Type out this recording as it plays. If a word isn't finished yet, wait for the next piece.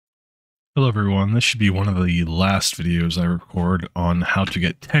Hello everyone, this should be one of the last videos I record on how to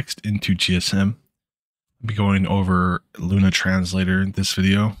get text into GSM. I'll be going over Luna Translator in this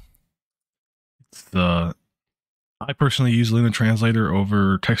video. I personally use Luna Translator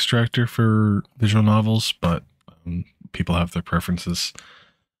over Text Extractor for visual novels, but people have their preferences.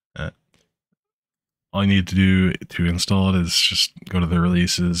 All you need to do to install it is just go to the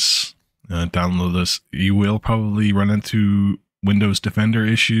releases, download this. You will probably run into Windows Defender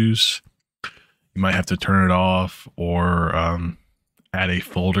issues. You might have to turn it off or add a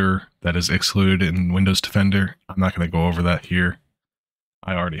folder that is excluded in Windows Defender. I'm not going to go over that here.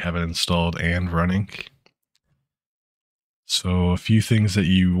 I already have it installed and running. So a few things that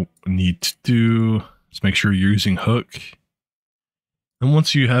you need to do is make sure you're using Hook. And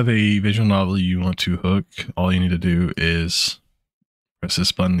once you have a visual novel you want to hook, all you need to do is press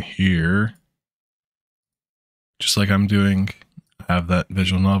this button here. Just like I'm doing, I have that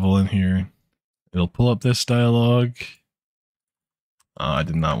visual novel in here. It'll pull up this dialog. I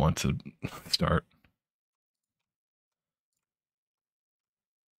did not want to start.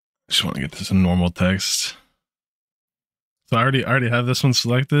 I just want to get this in normal text. So I already have this one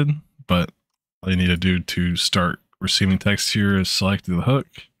selected, but all you need to do to start receiving text here is select the hook.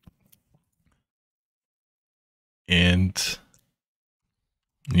 And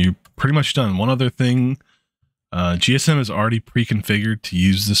you're pretty much done. One other thing, GSM is already pre-configured to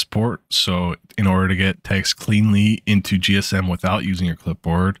use this port. So in order to get text cleanly into GSM without using your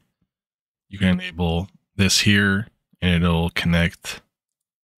clipboard, you can enable this here and it'll connect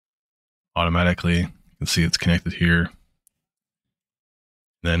automatically. You can see it's connected here.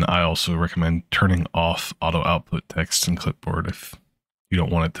 Then I also recommend turning off auto output text in clipboard if you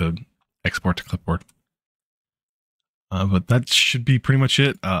don't want it to export to clipboard. But that should be pretty much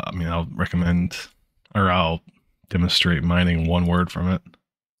it. I'll recommend, or I'll demonstrate mining one word from it.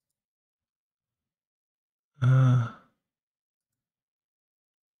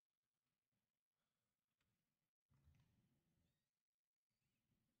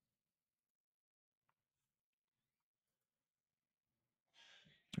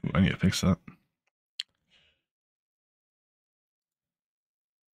 I need to fix that.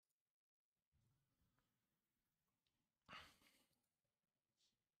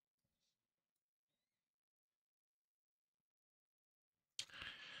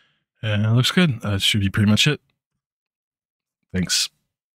 And it looks good. That should be pretty much it. Thanks.